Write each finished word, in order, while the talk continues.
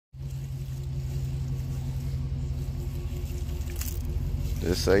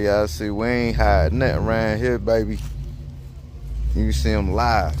Just so y'all see, we ain't hiding nothing around here, baby. You can see them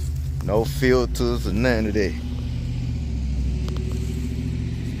live. No filters or none of that.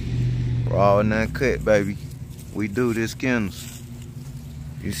 Raw and uncut, baby. We do this Kennels.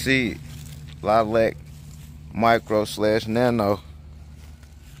 You see it. Lilac Micro/Nano.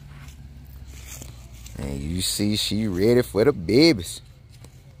 And you see she ready for the babies.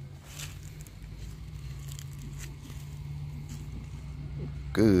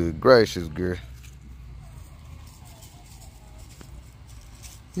 Good gracious, girl.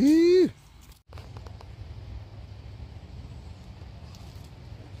 Yeah.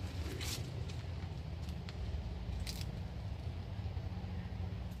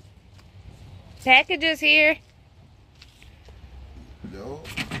 Packages here. Yo.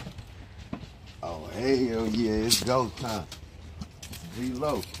 Oh, hell yeah, it's go time.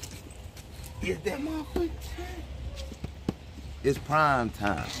 G-Lo. Is that motherfucker? It's prime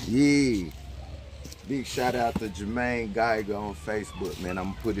time. Yeah. Big shout out to Jermaine Geiger on Facebook, man.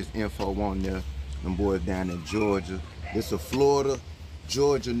 I'm gonna put his info on there. Them boys down in Georgia. This a Florida,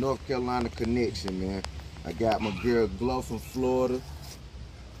 Georgia, North Carolina connection, man. I got my girl Glow from Florida.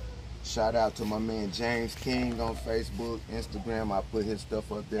 Shout out to my man James King on Facebook, Instagram. I put his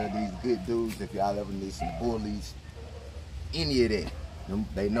stuff up there. These good dudes, if y'all ever need some bullies, any of that,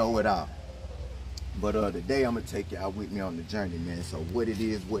 they know it all. But today I'm gonna take y'all with me on the journey, man. So what it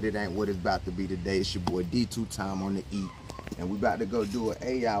is, what it ain't, what it's about to be today. It's your boy D2 Time on the E, and we about to go do an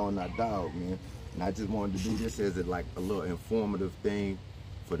AI on our dog, man. And I just wanted to do this as a little informative thing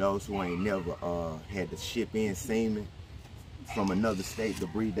for those who ain't never had to ship in semen from another state to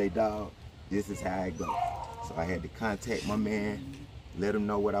breed their dog. This is how it goes. So I had to contact my man, let him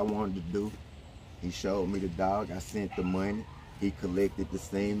know what I wanted to do. He showed me the dog. I sent the money. He collected the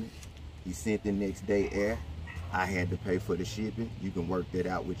semen. He sent the next day air. I had to pay for the shipping. You can work that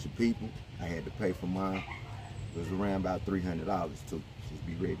out with your people. I had to pay for mine. It was around about $300 too. Just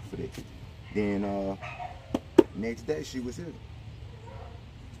be ready for that. Then next day she was here.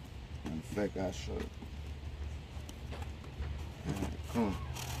 In fact, I'll show you. Alright, come on.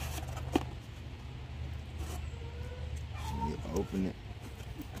 You open it.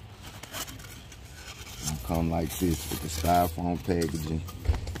 And come like this with the styrofoam packaging.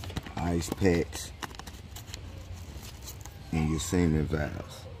 Ice packs, and your semen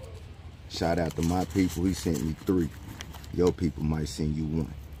vials. Shout out to my people, he sent me 3. Your people might send you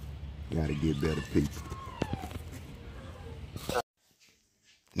 1. Gotta get better people.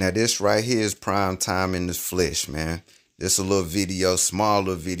 Now this right here is prime time in the flesh, man. This a little video,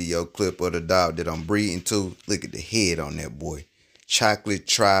 smaller video clip of the dog that I'm breeding to. Look at the head on that boy. Chocolate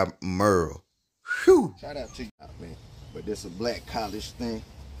Tribe Merle. Whew. Shout out to you, man. But this a black college thing.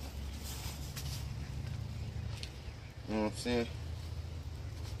 You know what I'm saying?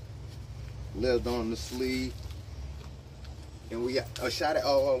 Leather on the sleeve. And we got a shout out.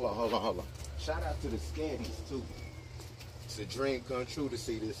 Oh, hold on. Shout out to the Scandies too. It's a dream come true to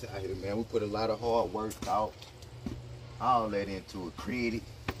see this out here, man. We put a lot of hard work, thought, all that into it. Credit,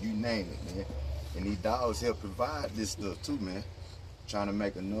 you name it, man. And these dogs help provide this stuff too, man. Trying to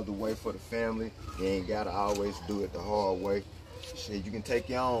make another way for the family. You ain't gotta always do it the hard way. Shit, you can take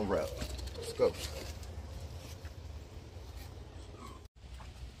your own route. Let's go.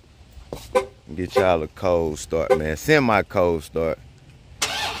 Get y'all a cold start, man. Semi-cold start.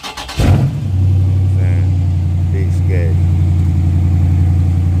 Big scatty.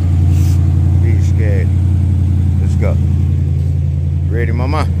 Big scatty. Let's go. Ready,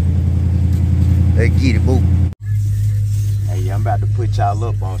 mama? Let's get it, boo. Hey, I'm about to put y'all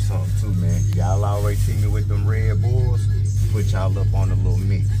up on something too, man. Y'all always see me with them Red Bulls. Put y'all up on a little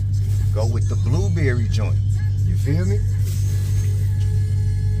mix. Go with the blueberry joint. You feel me?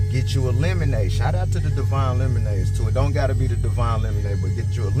 Get you a lemonade. Shout out to the Divine Lemonades too. It don't gotta be the Divine Lemonade, but get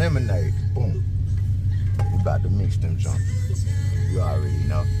you a lemonade. Boom. We about to mix them joints. You already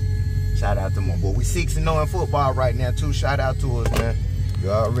know. Shout out to my boy. We 6-0 in football right now too. Shout out to us, man.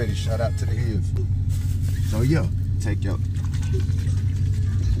 You already. Shout out to the Hills. So yeah, take your.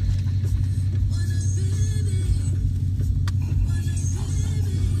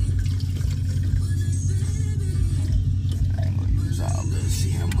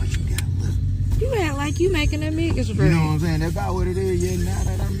 Like you making a mix, you know what I'm saying? That's about what it is. Yeah, now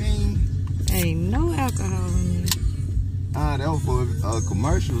that I mean, ain't no alcohol in there. That was for a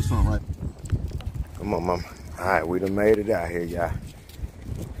commercial or something, right? Come on, mama. All right, we done made it out here, y'all.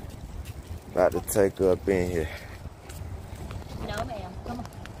 About to take her up in here. No, ma'am. Come on.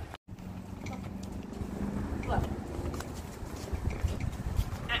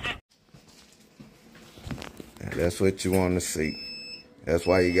 That's what you want to see. That's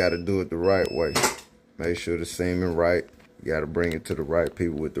why you gotta do it the right way. Make sure the semen right. You gotta bring it to the right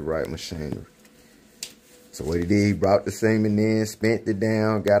people with the right machinery. So what he did, he brought the semen in, spent it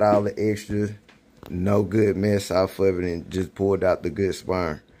down, got all the extras, no good mess off of it, and just pulled out the good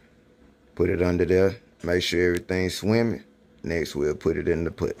sperm. Put it under there, make sure everything's swimming. Next, we'll put it in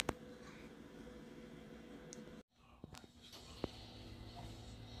the put.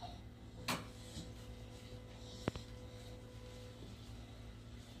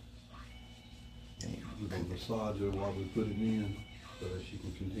 We're going to massage her while we put it in so that she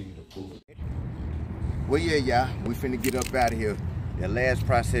can continue to pull it. Well, yeah, y'all, we finna get up out of here. The last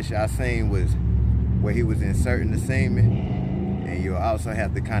process y'all seen was where he was inserting the semen, and you'll also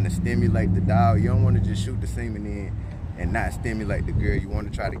have to kind of stimulate the dog. You don't want to just shoot the semen in and not stimulate the girl. You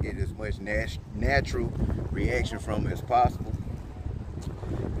want to try to get as much natural reaction from her as possible.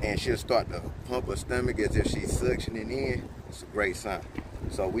 And she'll start to pump her stomach as if she's suctioning in. It's a great sign.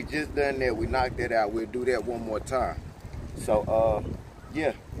 So we just done that. We knocked that out. We'll do that one more time. So,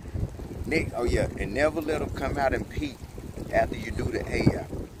 yeah. Next, oh yeah, and never let them come out and pee after you do the AI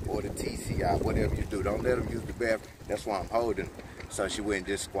or the TCI, whatever you do. Don't let them use the bathroom. That's why I'm holding them, so she wouldn't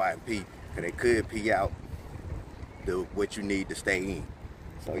just squat and pee, because they could pee out what you need to stay in.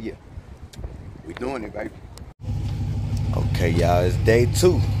 So yeah, we doing it, baby. Okay, y'all, it's day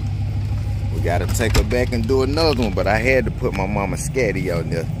 2. We gotta take her back and do another one, but I had to put my mama scatty on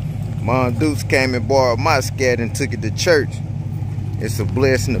there. Mom Dukes came and borrowed my scatty and took it to church. It's a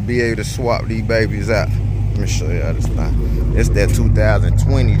blessing to be able to swap these babies out. Let me show y'all this thing. It's that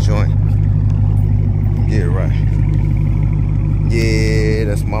 2020 joint. Get it right. Yeah,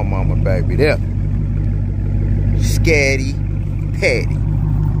 that's my mama baby there. Scatty Patty.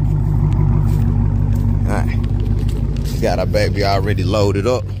 Alright. Got our baby already loaded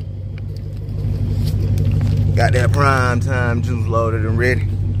up. Got that prime time juice loaded and ready.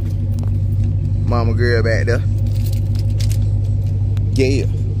 Mama girl back there. Yeah.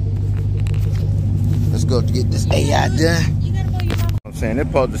 Let's go to get this AI done. I'm saying it's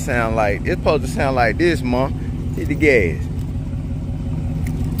supposed to sound like this, Mom. Hit the gas.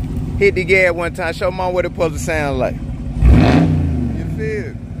 Hit the gas one time. Show Mom what it's supposed to sound like. You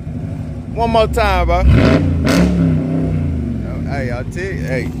feel? One more time, bro. Hey, I'll tell you.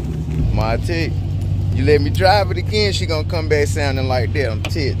 Hey, I'll tell you. You let me drive it again, she gonna come back sounding like that. I'm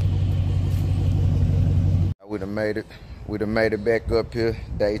telling you. We done made it. We done made it back up here,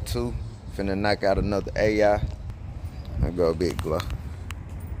 day 2. Finna knock out another AI. I go Big Glow.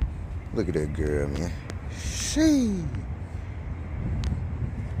 Look at that girl, man. She.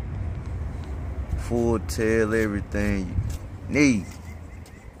 Full tail, everything you need.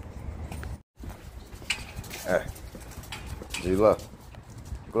 Hey. G-Lo.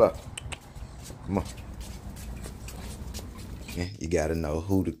 Glow. Come on. Yeah, you gotta know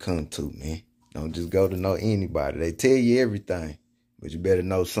who to come to, man. Don't just go to know anybody. They tell you everything, but you better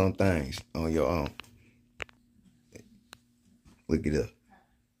know some things on your own. Look it up.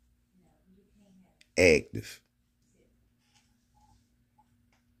 Active.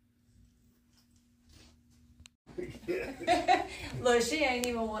 Look, she ain't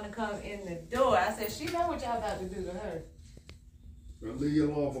even want to come in the door. I said, she know what y'all about to do to her. We'll leave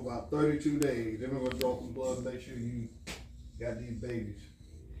you alone for about 32 days. Then we're going to draw some blood and make sure you got these babies.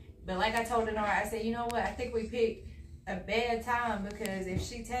 But like I told Denora, I said, you know what? I think we picked a bad time, because if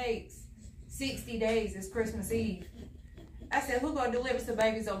she takes 60 days, it's Christmas Eve. I said, who gonna deliver some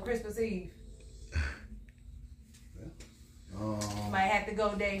babies on Christmas Eve? Might have to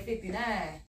go day 59.